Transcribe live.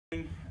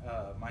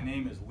My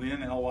name is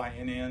Lynn,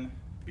 L-Y-N-N,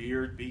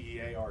 Beard,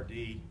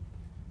 B-E-A-R-D.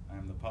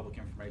 I'm the Public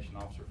Information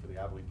Officer for the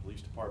Abilene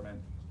Police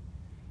Department.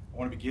 I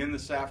want to begin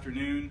this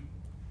afternoon,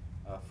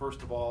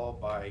 first of all,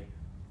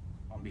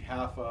 on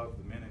behalf of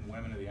the men and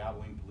women of the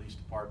Abilene Police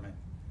Department,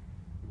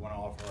 we want to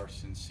offer our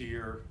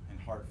sincere and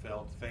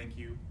heartfelt thank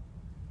you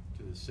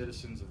to the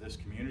citizens of this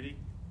community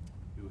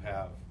who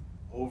have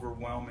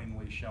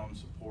overwhelmingly shown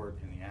support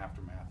in the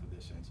aftermath of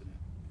this incident.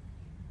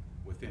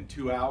 Within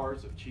 2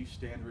 hours of Chief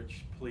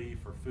Standrich's plea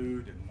for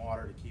food and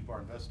water to keep our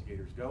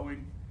investigators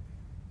going,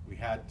 we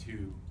had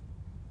to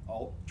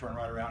all turn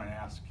right around and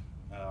ask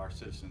our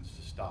citizens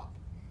to stop.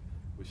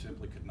 We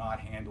simply could not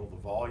handle the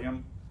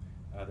volume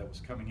that was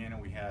coming in,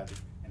 and we had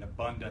an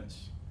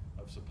abundance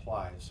of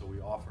supplies. So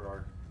we offer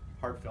our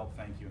heartfelt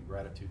thank you and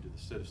gratitude to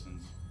the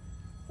citizens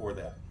for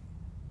that.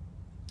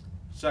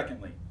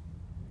 Secondly,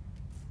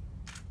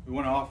 we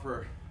want to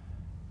offer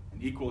an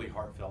equally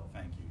heartfelt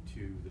thank you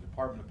to the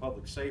Department of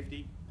Public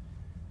Safety,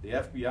 the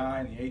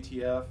FBI and the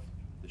ATF,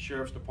 the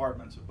Sheriff's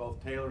Departments of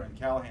both Taylor and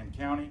Callahan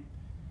County,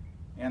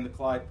 and the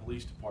Clyde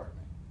Police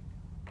Department.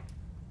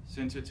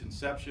 Since its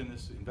inception,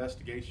 this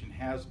investigation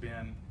has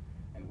been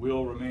and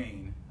will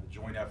remain a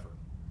joint effort.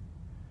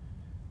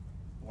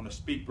 I want to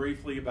speak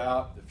briefly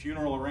about the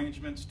funeral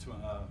arrangements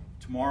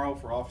tomorrow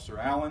for Officer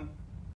Allen.